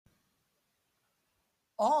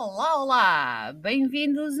Olá, olá!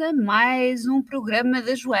 Bem-vindos a mais um programa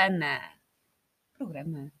da Joana.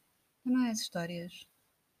 Programa? Não é as histórias?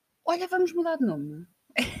 Olha, vamos mudar de nome.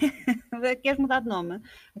 Queres mudar de nome?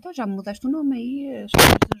 Então já mudaste o nome aí, as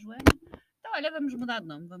histórias da Joana. Então olha, vamos mudar de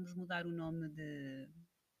nome. Vamos mudar o nome de...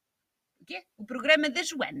 O quê? O programa da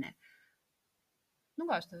Joana. Não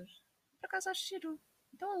gostas? Por acaso acho giro.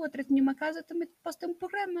 Então a outra tinha uma casa, também posso ter um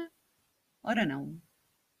programa. Ora não.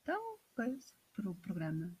 Então, coisa, pro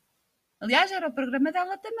programa. Aliás, era o programa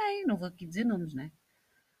dela também. Não vou aqui dizer nomes, não é?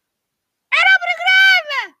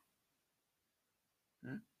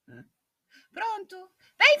 Pronto.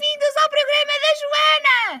 Bem-vindos ao programa da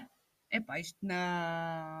Joana! Epá, isto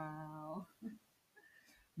não.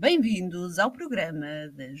 Bem-vindos ao programa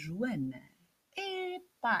da Joana.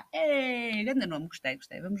 Epá, grande nome, gostei.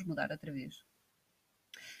 Vamos mudar outra vez.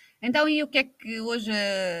 Então, e o que é que hoje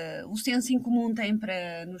o senso em comum tem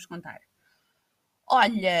para nos contar?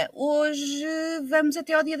 Olha, hoje vamos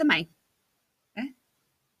até ao Dia da Mãe. Hã?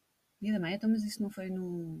 Dia da Mãe? Então, mas isso não foi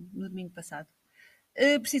no domingo passado.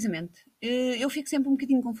 Precisamente. Eu fico sempre um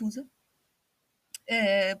bocadinho confusa,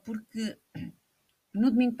 porque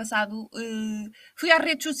no domingo passado fui às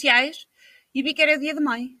redes sociais e vi que era dia da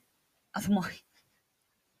mãe. Ah, de mãe.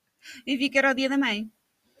 E vi que era o dia da mãe.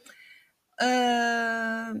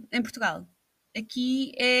 Em Portugal.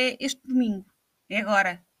 Aqui é este domingo. É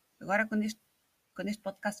agora. Agora quando este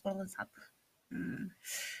podcast for lançado.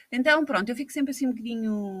 Então, pronto, eu fico sempre assim um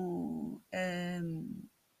bocadinho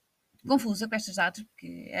confusa com estas datas,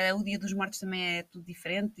 porque o Dia dos Mortos também é tudo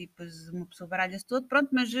diferente e depois uma pessoa baralha-se todo. Pronto,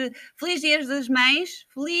 mas feliz Dia das Mães,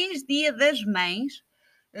 feliz Dia das Mães,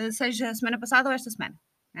 seja a semana passada ou esta semana.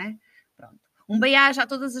 Né? Pronto. Um beijo a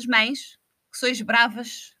todas as mães, que sois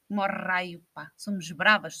bravas, morre raio, pá, somos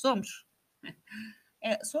bravas, somos.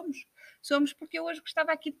 Somos. Somos porque eu hoje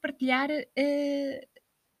gostava aqui de partilhar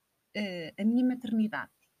a minha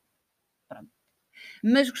maternidade. Pronto.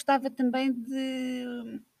 Mas gostava também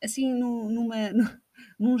de, assim,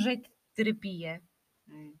 num jeito de terapia.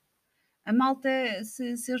 A malta,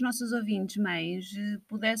 se os nossos ouvintes mães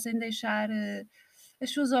pudessem deixar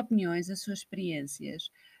as suas opiniões, as suas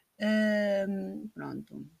experiências,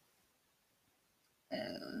 pronto,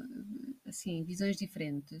 assim, visões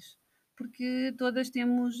diferentes, porque todas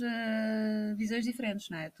temos visões diferentes,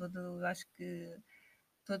 não é? Acho que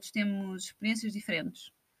todos temos experiências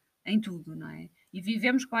diferentes em tudo, não é? E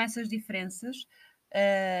vivemos com essas diferenças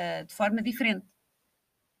de forma diferente.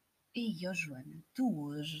 E, ó Joana,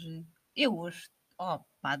 eu hoje, ó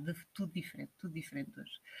pá, tudo diferente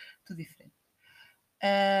hoje, tudo diferente.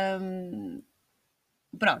 Ahm,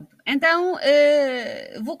 Pronto, então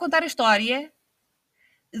vou contar a história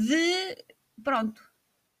de, pronto,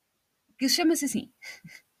 que chama-se assim.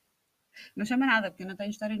 Não chama nada, porque eu não tenho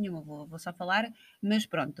história nenhuma, vou só falar, mas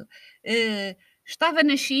pronto. Estava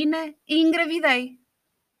na China e engravidei.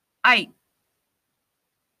 Ai,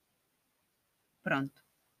 pronto.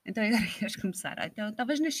 Então agora queres começar. Então,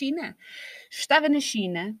 estavas na China. Estava na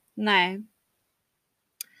China, não é?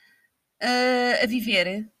 A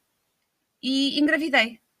viver e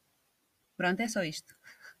engravidei. Pronto, é só isto.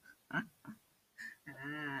 Ah,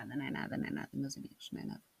 nada, não é nada, não é nada, meus amigos, não é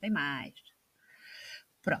nada. Tem mais.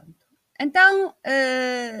 Pronto. Então,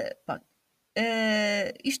 pronto.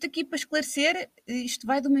 Isto aqui para esclarecer, isto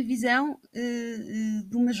vai de uma visão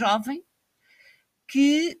de uma jovem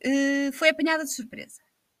que foi apanhada de surpresa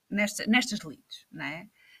nestas leads, não é?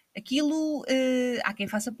 Aquilo, há quem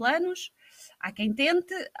faça planos, há quem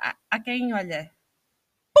tente, há quem, olha,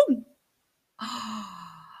 pum!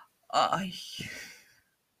 Ai!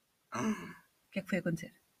 O que é que foi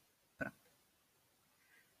acontecer? Pronto.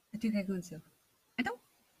 Então o que é que aconteceu? Então,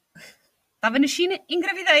 estava na China,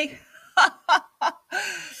 engravidei.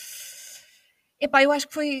 Epá, eu acho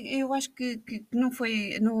que não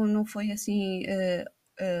foi assim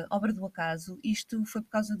obra do acaso. Isto foi por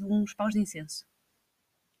causa de uns paus de incenso.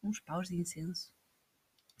 Uns paus de incenso?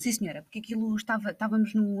 Sim, senhora, porque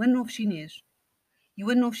estávamos no Ano Novo Chinês. E o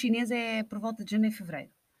Ano Novo Chinês é por volta de janeiro e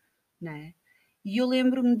fevereiro, não é? E eu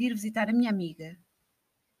lembro-me de ir visitar a minha amiga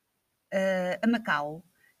a Macau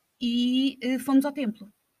e fomos ao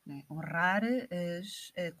templo, né? Honrar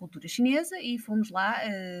a cultura chinesa e fomos lá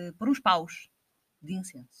por uns paus de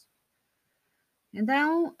incenso.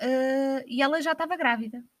 Então, e ela já estava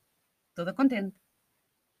grávida, toda contente.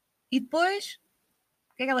 E depois,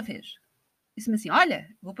 o que é que ela fez? Disse-me assim: Olha,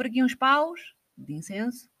 vou pôr aqui uns paus de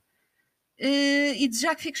incenso e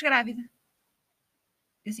desejar que fiques grávida.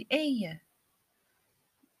 Eu disse: Eia,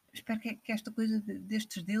 espero que esta coisa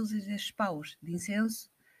destes deuses, destes paus de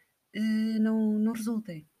incenso, não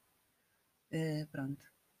resultem. Pronto.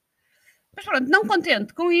 Mas pronto, não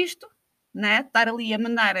contente com isto, né, estar ali a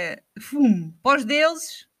mandar fumo para os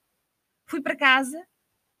deuses, fui para casa,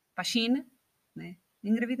 para a China, né,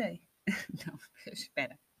 engravidei. Não,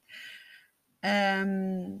 espera.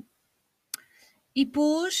 Hum, e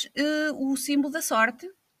pus o símbolo da sorte,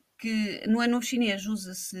 que no ano novo chinês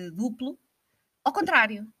usa-se duplo, ao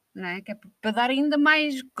contrário, não é? Que é para dar ainda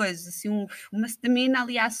mais coisas, assim, uma stamina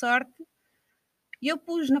ali à sorte. E eu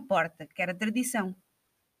pus na porta, que era tradição.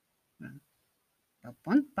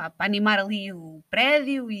 Pronto, para animar ali o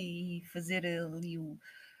prédio e fazer ali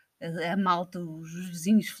a malta, os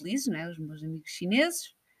vizinhos felizes, né? Os meus amigos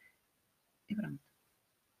chineses. E pronto.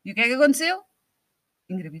 E o que é que aconteceu?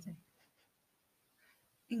 Engravidei.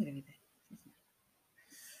 Engravidei.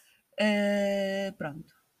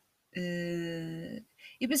 Pronto.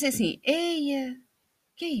 E pensei assim, eia,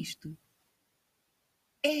 que é isto?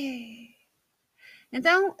 É.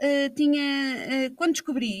 Então, quando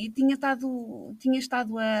descobri, tinha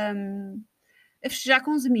estado a festejar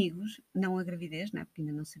com os amigos, não a gravidez, né, porque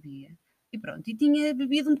ainda não sabia, e pronto, e tinha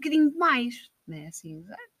bebido um bocadinho de mais, né, assim,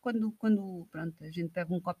 quando pronto, a gente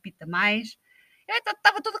bebe um copito a mais, eu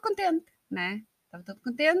estava toda contente, né, estava toda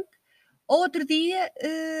contente. Outro dia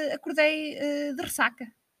acordei de ressaca,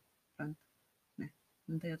 pronto, né,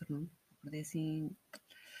 não tem outro nome, acordei assim,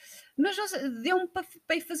 mas deu-me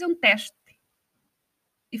para ir fazer um teste,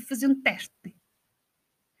 e fazer um teste.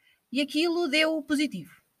 E aquilo deu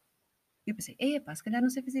positivo. E eu pensei, epá, se calhar não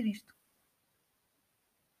sei fazer isto.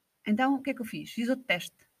 Então o que é que eu fiz? Fiz outro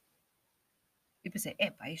teste. E pensei,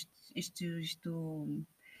 epá, isto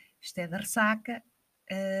é da ressaca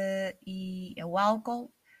e é o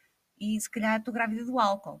álcool e se calhar estou grávida do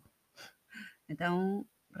álcool. Então,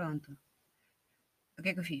 pronto. O que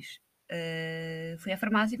é que eu fiz? Fui à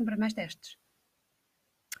farmácia e comprei mais testes.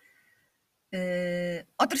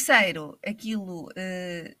 Ao terceiro, aquilo,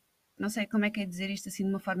 não sei como é que é dizer isto assim de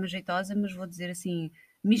uma forma jeitosa, mas vou dizer assim,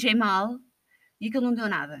 mijei mal e aquilo não deu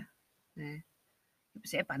nada. Né? Eu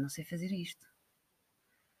pensei, epá, não sei fazer isto.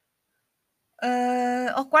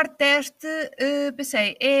 Ao quarto teste,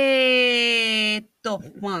 pensei, eito,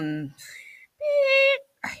 mano.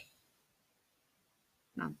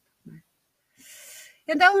 Não, não é?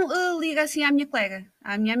 Então liga assim à minha colega,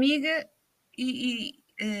 à minha amiga, e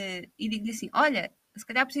digo-lhe assim: olha, se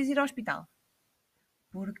calhar preciso ir ao hospital,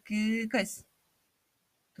 porque, coisa,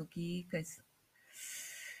 estou aqui, coisa.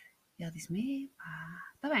 E ela disse-me: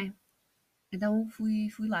 pá, está bem. Então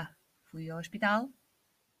fui lá, fui ao hospital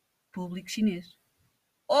público chinês.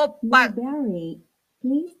 Opa! Blackberry,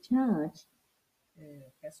 please charge.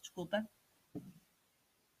 Peço desculpa.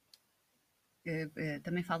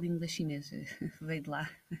 Também falo inglês chinês, veio de lá,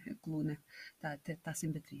 a coluna está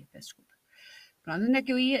sem bateria, peço desculpa. Pronto, onde é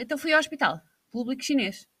que eu ia? Então fui ao hospital, público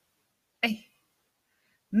chinês. Ei,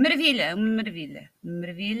 maravilha, uma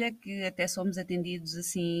maravilha que até somos atendidos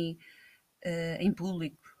assim em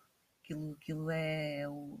público. Aquilo é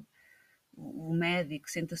o médico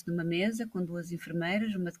senta-se numa mesa com duas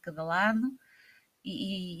enfermeiras, uma de cada lado,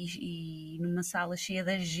 e numa sala cheia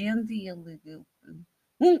de gente, e ele.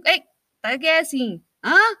 Ei, tá que é assim,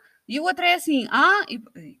 ah? E o outro é assim, ah?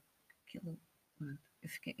 Aquilo, pronto,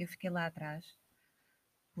 eu fiquei lá atrás,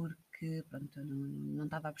 porque, pronto, eu não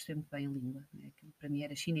estava a perceber muito bem a língua, né? Aquilo para mim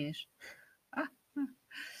era chinês. Ah, ah.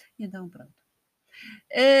 E então, pronto.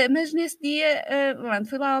 Mas nesse dia, pronto,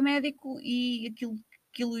 fui lá ao médico e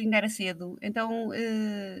aquilo ainda era cedo, então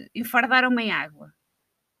enfardaram-me em água.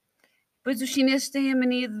 Pois os chineses têm a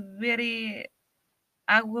mania de beber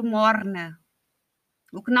água morna,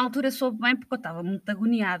 o que na altura soube bem porque eu estava muito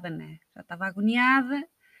agoniada, né? Já estava agoniada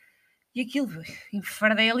e aquilo,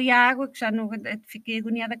 enfardei ali a água, que já não fiquei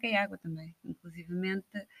agoniada com a água também. Inclusivamente,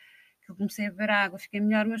 que eu comecei a beber água, fiquei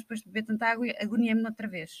melhor, mas depois de beber tanta água, agoniei-me outra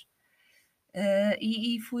vez.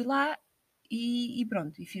 E fui lá e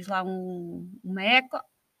pronto, e fiz lá uma eco,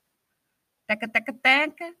 teca, teca,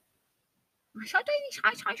 teca.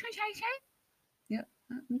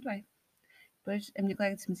 Muito bem. Depois a minha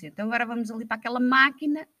colega disse-me assim: então agora vamos ali para aquela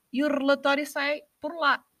máquina e o relatório sai por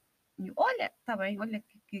lá. E eu, olha, está bem, olha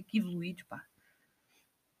que evoluídos, pá.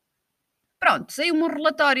 Pronto, saiu o meu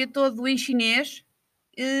relatório todo em chinês,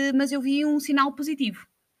 mas eu vi um sinal positivo.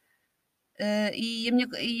 E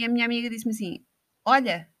a minha amiga disse-me assim: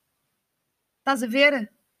 olha, estás a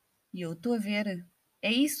ver? E eu, estou a ver.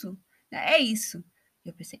 É isso? É isso. E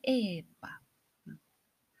eu pensei: epá.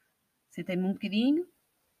 Sentei-me um bocadinho,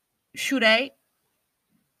 chorei,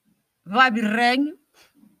 vai birranho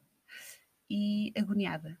e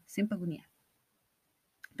agoniada, sempre agoniada.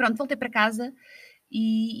 Pronto, voltei para casa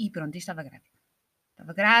e pronto, e estava grávida.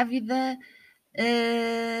 Estava grávida,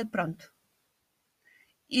 pronto.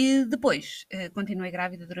 E depois continuei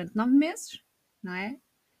grávida durante 9 meses, não é?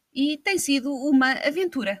 E tem sido uma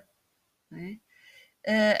aventura, não é?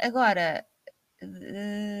 Agora,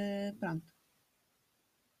 pronto.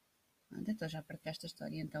 Então já partilhaste a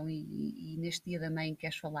história, então, e neste Dia da Mãe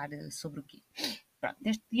queres falar sobre o quê? Pronto,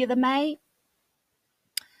 neste Dia da Mãe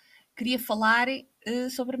queria falar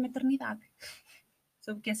sobre a maternidade,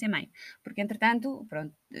 sobre o que é ser mãe. Porque, entretanto,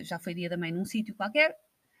 pronto, já foi Dia da Mãe num sítio qualquer,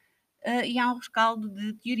 e há um rescaldo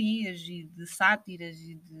de teorias e de sátiras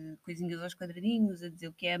e de coisinhas aos quadradinhos a dizer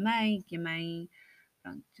o que é a mãe, que a mãe.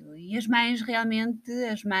 Pronto. E as mães, realmente,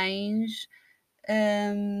 as mães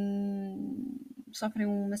sofrem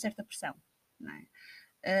uma certa pressão, não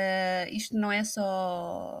é? Isto não é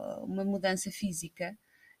só uma mudança física,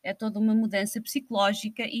 é toda uma mudança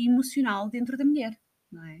psicológica e emocional dentro da mulher,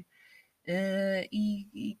 não é?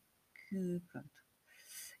 E que, pronto,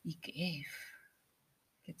 e que é,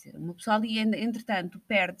 quer dizer, uma pessoa ali, entretanto,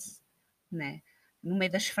 perde-se, né? No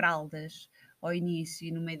meio das fraldas, ao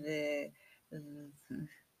início, no meio de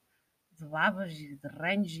babas, e de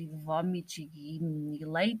ranhos, e de vómitos, e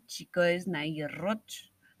leites, e coisas, né? E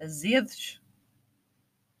arrotos, azedos.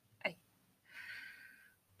 Ai.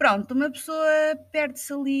 Pronto, uma pessoa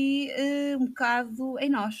perde-se ali um bocado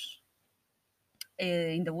em nós.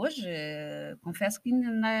 Ainda hoje, confesso que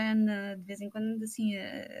ainda de vez em quando ando assim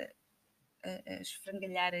a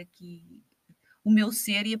esfrangalhar aqui o meu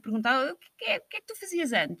ser e a perguntar o que é que tu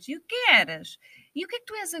fazias antes? E o que eras? E o que é que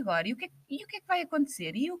tu és agora? E o que é que vai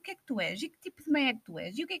acontecer? E o que é que tu és? E que tipo de mãe é que tu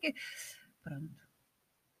és? E o que é que. Pronto.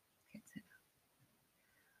 Quer dizer,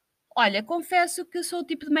 olha, confesso que sou o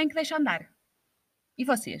tipo de mãe que deixa andar. E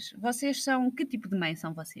vocês? Vocês são. Que tipo de mãe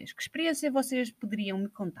são vocês? Que experiência vocês poderiam me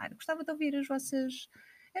contar? Gostava de ouvir as vossas.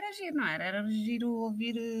 Era giro, não era? Era giro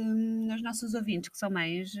ouvir as nossas ouvintes, que são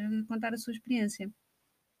mães, contar a sua experiência.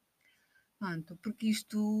 Pronto, porque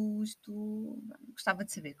isto gostava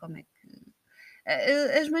de saber como é que.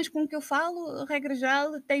 As mães com que eu falo, regra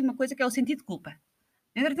geral, têm uma coisa que é o sentido de culpa.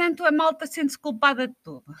 Entretanto, a malta sente-se culpada de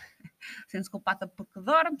tudo. Sente-se culpada porque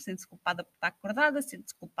dorme, sente-se culpada por estar acordada,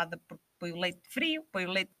 sente-se culpada porque põe o leite frio, põe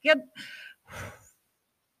o leite quente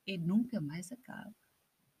e nunca mais acaba.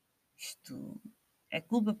 Isto é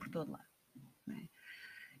culpa por todo lado. Não é?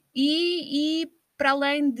 E para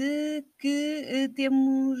além de que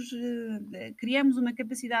criamos uma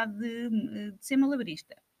capacidade de ser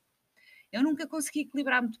malabarista. Eu nunca consegui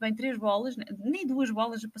equilibrar muito bem três bolas, nem duas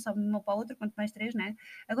bolas, eu passava de uma para a outra, quanto mais três, né?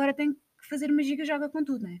 Agora tenho que fazer uma giga-joga com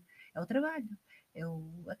tudo, né? É o trabalho,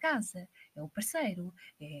 a casa, é o parceiro,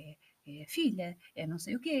 é a filha, é não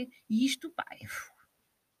sei o quê. E isto, pá,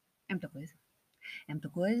 é muita coisa. É muita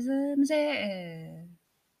coisa, mas é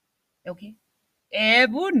o quê? É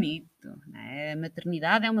bonito, né? A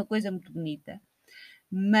maternidade é uma coisa muito bonita,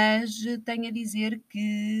 mas tenho a dizer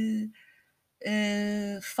que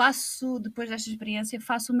faço, depois desta experiência,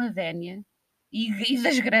 faço uma vénia e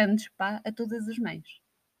das grandes, pá, a todas as mães.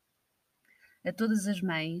 A todas as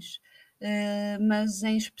mães, mas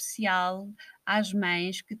em especial às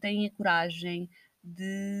mães que têm a coragem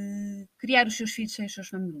de criar os seus filhos sem os seus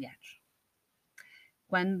familiares.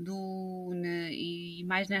 E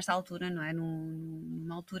mais nesta altura, não é?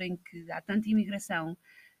 Numa altura em que há tanta imigração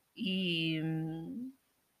e,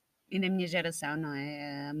 e na minha geração, não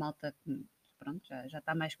é? A malta, pronto, já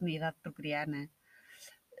está mais com a idade de procriar, não é?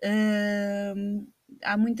 Hum,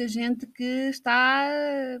 Há muita gente que está,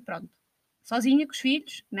 pronto, sozinha com os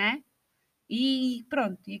filhos, né? E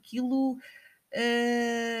pronto, e aquilo,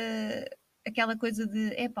 aquela coisa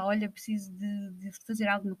de, epá, olha, preciso de fazer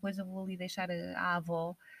alguma coisa, vou ali deixar a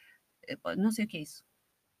avó. Epá, não sei o que é isso.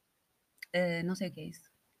 Não sei o que é isso.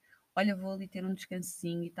 Olha, vou ali ter um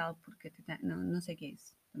descansinho e tal, porque não sei o que é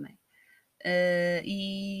isso também. Uh,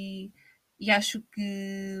 e, e acho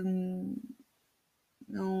que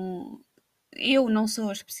não, eu não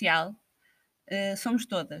sou especial, somos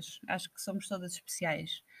todas, acho que somos todas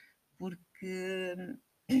especiais, porque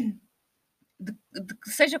de que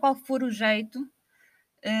seja qual for o jeito,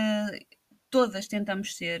 todas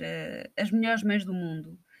tentamos ser as melhores mães do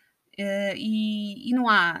mundo. E não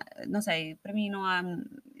há, não sei, para mim não há.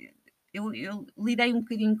 Eu lidei um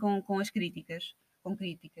bocadinho com as críticas,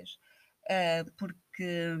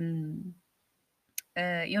 porque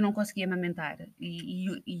eu não conseguia amamentar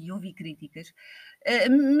e ouvi críticas.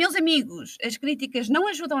 Meus amigos, as críticas não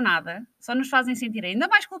ajudam nada, só nos fazem sentir ainda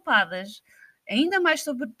mais culpadas, ainda mais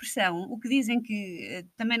sob pressão, o que dizem que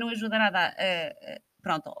também não ajuda nada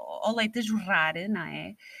pronto, ao leite a jorrar, não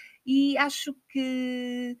é? E acho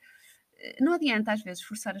que não adianta às vezes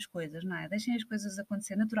forçar as coisas, não é? Deixem as coisas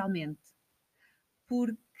acontecer naturalmente,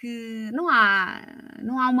 porque não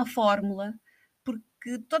há uma fórmula,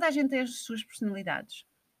 porque toda a gente tem as suas personalidades.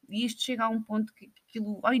 E isto chega a um ponto que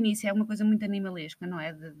aquilo, ao início, é uma coisa muito animalesca, não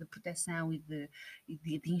é? De proteção e de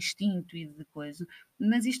instinto e de coisa.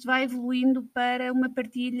 Mas isto vai evoluindo para uma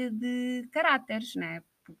partilha de caráteres, não é?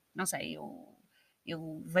 Não sei,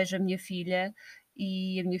 eu vejo a minha filha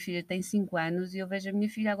e a minha filha tem 5 anos e eu vejo a minha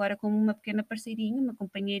filha agora como uma pequena parceirinha, uma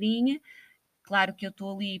companheirinha. Claro que eu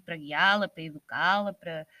estou ali para guiá-la, para educá-la,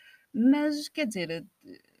 para mas quer dizer,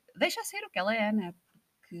 deixa ser o que ela é, né,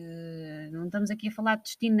 porque não estamos aqui a falar de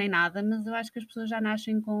destino nem nada, mas eu acho que as pessoas já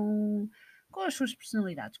nascem com as suas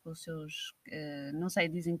personalidades, com os seus, não sei,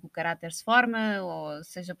 dizem que o caráter se forma, ou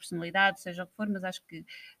seja personalidade, seja o que for, mas acho que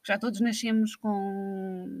já todos nascemos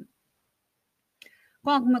com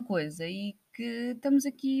alguma coisa e que estamos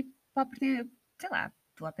aqui para aprender, sei lá,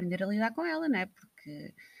 estou a aprender a lidar com ela, né,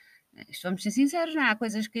 porque isto vamos ser sinceros, não é? Há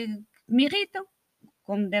coisas que me irritam,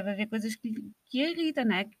 como deve haver coisas que a irritam,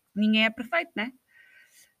 não é? Ninguém é perfeito, não é?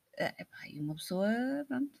 Epá, e uma pessoa,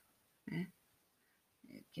 pronto, né?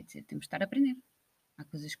 Quer dizer, temos de estar a aprender. Há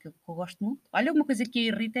coisas que eu gosto muito. Olha, uma coisa que a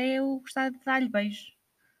irrita é eu gostar de dar-lhe beijos.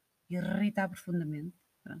 Irrita profundamente.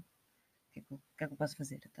 Pronto. O que é que eu posso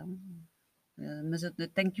fazer? Então, mas eu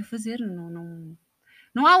tenho que o fazer,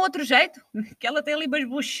 não há outro jeito. Que ela tem ali umas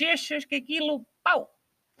bochechas, que aquilo, pau,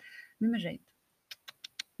 mesmo jeito.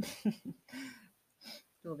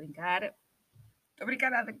 Estou a brincar. Estou a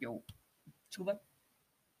brincar nada que eu. Desculpa.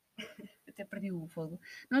 Até perdi o fogo.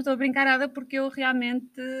 Não estou a brincar nada porque eu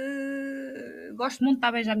realmente gosto muito de estar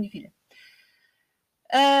a beijar a minha filha.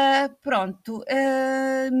 Pronto.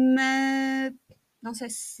 Mas não sei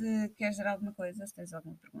se queres dizer alguma coisa, se tens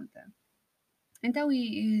alguma pergunta. Então,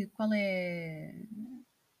 e qual é.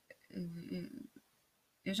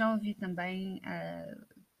 Eu já ouvi também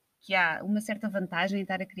que há uma certa vantagem em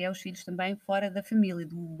estar a criar os filhos também fora da família,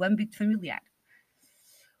 do âmbito familiar.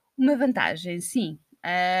 Uma vantagem, sim,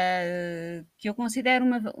 que eu considero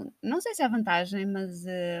não sei se é vantagem, mas,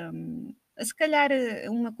 se calhar,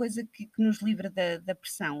 uma coisa que nos livra da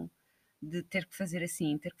pressão de ter que fazer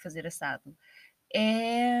assim, ter que fazer assado,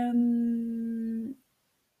 é,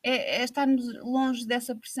 é estarmos longe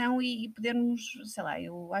dessa pressão e podermos, sei lá,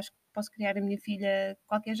 eu acho que posso criar a minha filha de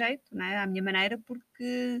qualquer jeito, não é, à minha maneira,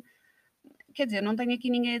 porque, quer dizer, não tenho aqui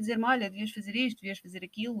ninguém a dizer-me: "Olha, devias fazer isto, devias fazer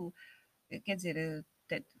aquilo". Quer dizer,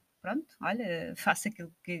 pronto, olha, faço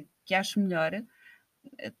aquilo que acho melhor,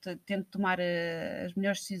 tento tomar as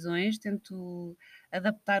melhores decisões, tento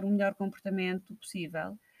adaptar o melhor comportamento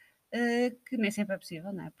possível, que nem sempre é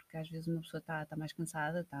possível, não é? Porque às vezes uma pessoa está mais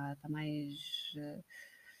cansada, está mais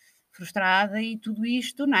frustrada e tudo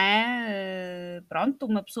isto, não é? Pronto,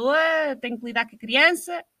 uma pessoa tem que lidar com a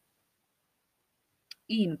criança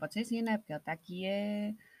e não pode ser assim, não é? Porque ela está aqui,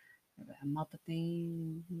 a malta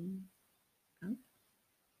tem. Pronto,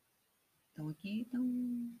 estão aqui,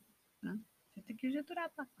 estão. Pronto, feito aqui o aturar,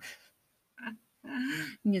 pá.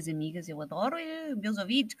 Minhas amigas, eu adoro meus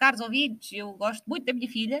ouvidos, caros ouvidos, eu gosto muito da minha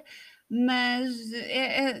filha, mas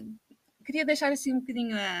queria deixar assim um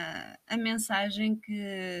bocadinho a mensagem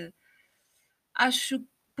que acho.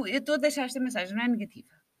 Eu estou a deixar esta mensagem, não é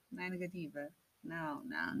negativa. Não é negativa. Não,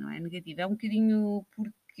 não, não é negativa. É um bocadinho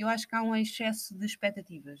porque eu acho que há um excesso de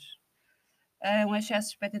expectativas. Há um excesso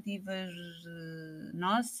de expectativas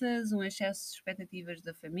nossas, um excesso de expectativas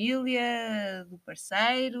da família, do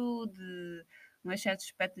parceiro, um excesso de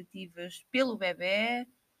expectativas pelo bebê.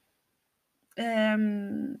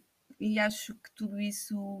 hum, e acho que tudo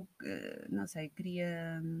isso, não sei,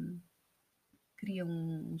 cria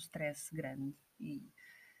um stress grande.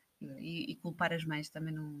 E culpar as mães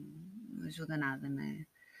também não ajuda nada, não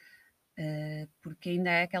é? Porque ainda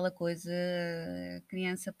é aquela coisa, a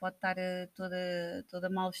criança pode estar toda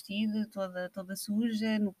mal vestida, toda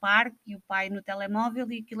suja no parque e o pai no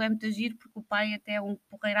telemóvel e aquilo é muito giro porque o pai até é um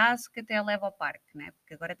porreiraço que até a leva ao parque, né?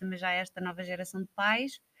 Porque agora também já há esta nova geração de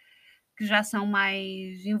pais que já são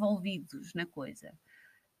mais envolvidos na coisa.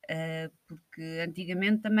 Porque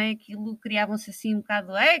antigamente também aquilo criavam-se assim um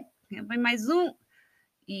bocado, vem mais um,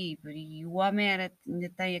 e o homem ainda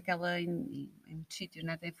tem aquela, em muitos sítios,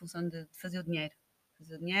 né, tem a função de fazer o dinheiro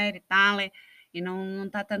e tal, e não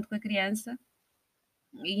está tanto com a criança.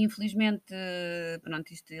 E infelizmente,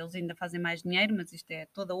 pronto, isto, eles ainda fazem mais dinheiro, mas isto é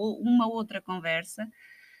toda uma outra conversa.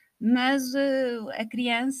 Mas a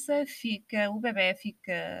criança fica, o bebê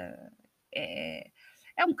fica, é,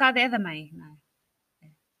 é um bocado, é da mãe, não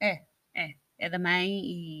é? É da mãe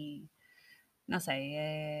e não sei,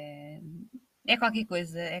 é qualquer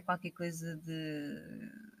coisa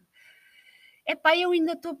de. Epá, eu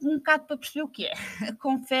ainda estou um bocado para perceber o que é.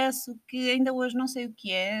 Confesso que ainda hoje não sei o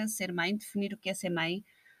que é ser mãe, definir o que é ser mãe.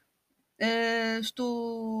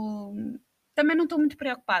 Estou. também não estou muito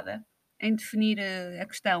preocupada em definir a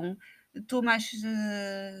questão, estou mais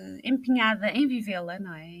empenhada em vivê-la,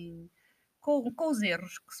 não é? Com os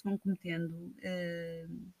erros que se vão cometendo.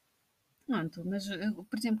 Pronto, mas,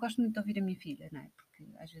 por exemplo, gosto muito de ouvir a minha filha, não é? Porque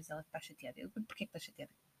às vezes ela está chateada. Porquê que está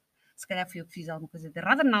chateada? Se calhar fui eu que fiz alguma coisa de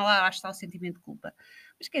errada, não, lá acho que está o sentimento de culpa.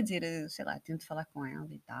 Mas quer dizer, sei lá, tento falar com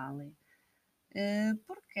ela e tal.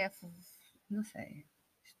 Porque não sei,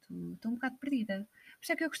 estou um bocado perdida. Por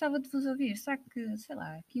isso é que eu gostava de vos ouvir. Será que, sei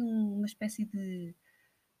lá, aqui uma espécie de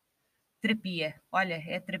terapia. Olha,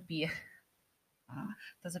 é terapia.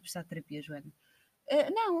 Estás a precisar de terapia, Joana?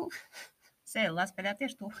 Não, sei lá, se calhar até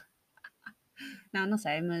estou. Não, não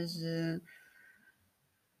sei, mas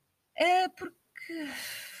é porque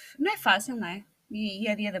não é fácil, não é? E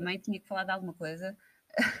é dia da mãe, tinha que falar de alguma coisa.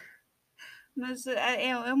 Mas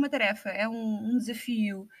é uma tarefa, é um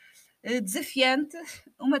desafio desafiante,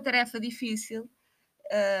 uma tarefa difícil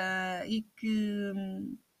e que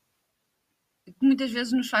muitas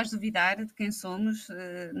vezes nos faz duvidar de quem somos,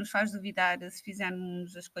 nos faz duvidar se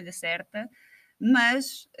fizermos a escolha certa,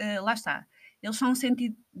 mas lá está, eles são o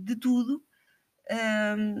sentido de tudo,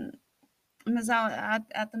 mas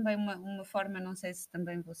há também uma forma, não sei se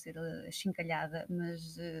também vou ser achincalhada,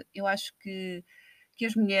 mas eu acho que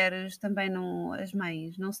as mulheres também não, as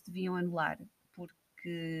mães, não se deviam anular,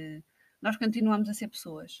 porque nós continuamos a ser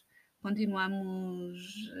pessoas, continuamos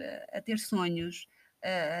a ter sonhos,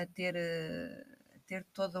 a ter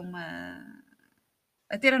toda uma.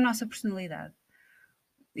 A ter a nossa personalidade.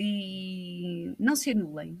 E não se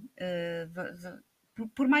anulem.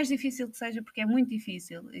 Por mais difícil que seja, porque é muito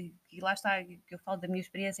difícil, e lá está que eu falo da minha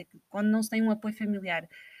experiência, que quando não se tem um apoio familiar,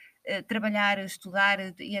 trabalhar, estudar,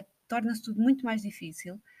 torna-se tudo muito mais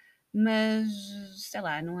difícil, mas sei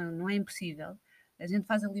lá, não é impossível. A gente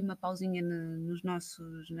faz ali uma pausinha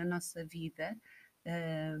na nossa vida,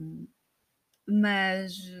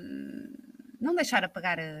 mas não deixar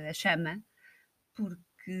apagar a chama,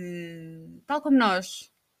 porque tal como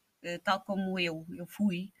nós, tal como eu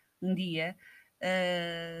fui um dia,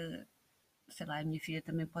 sei lá, a minha filha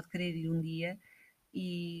também pode querer ir um dia,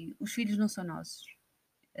 e os filhos não são nossos.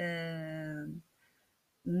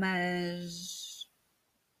 Mas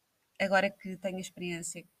agora que tenho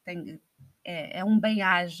experiência, é um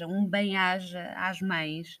bem-aja às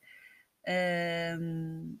mães,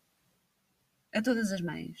 a todas as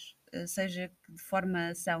mães, seja de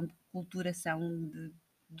formação, de culturação,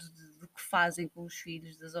 de que fazem com os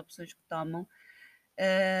filhos, das opções que tomam,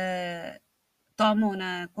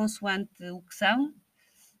 tomam-na consoante o que são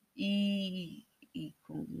e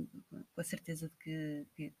com a certeza de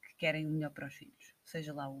que querem o melhor para os filhos,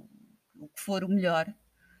 seja lá o que for o melhor,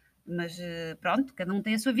 mas pronto, cada um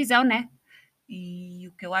tem a sua visão, né? E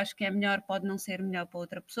o que eu acho que é melhor pode não ser melhor para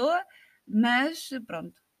outra pessoa, mas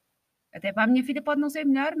pronto. Até para a minha filha pode não ser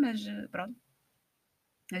melhor, mas pronto.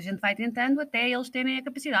 A gente vai tentando até eles terem a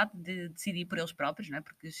capacidade de decidir por eles próprios, não é?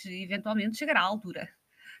 Porque eventualmente chegará à altura.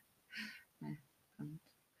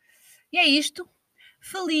 E é isto.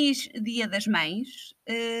 Feliz Dia das Mães.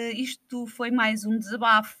 Isto foi mais um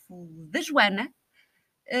desabafo da Joana.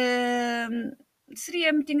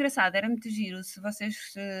 Seria muito engraçado, era muito giro se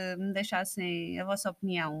vocês me deixassem a vossa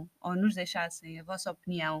opinião, ou nos deixassem a vossa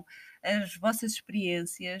opinião, as vossas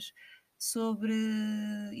experiências sobre.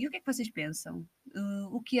 E o que é que vocês pensam?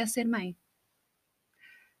 O que é ser mãe?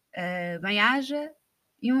 Bem-aja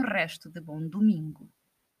e um resto de bom domingo.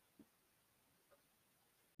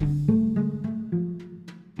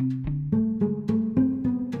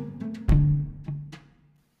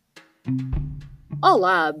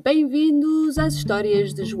 Olá, bem-vindos às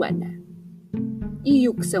histórias de Joana. E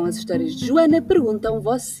o que são as histórias de Joana? Perguntam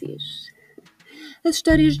vocês. As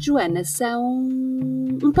histórias de Joana são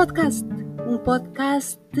um podcast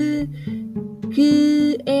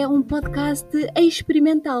que é um podcast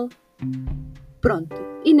experimental. Pronto,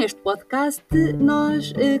 e neste podcast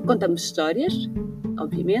nós contamos histórias,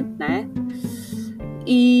 obviamente, não é?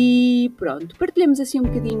 E pronto, partilhamos assim um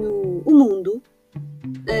bocadinho o mundo,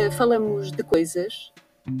 falamos de coisas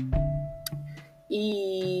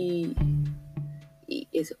e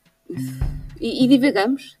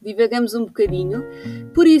divagamos um bocadinho.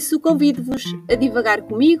 Por isso convido-vos a divagar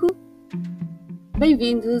comigo.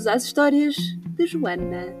 Bem-vindos às histórias de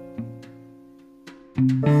Joana.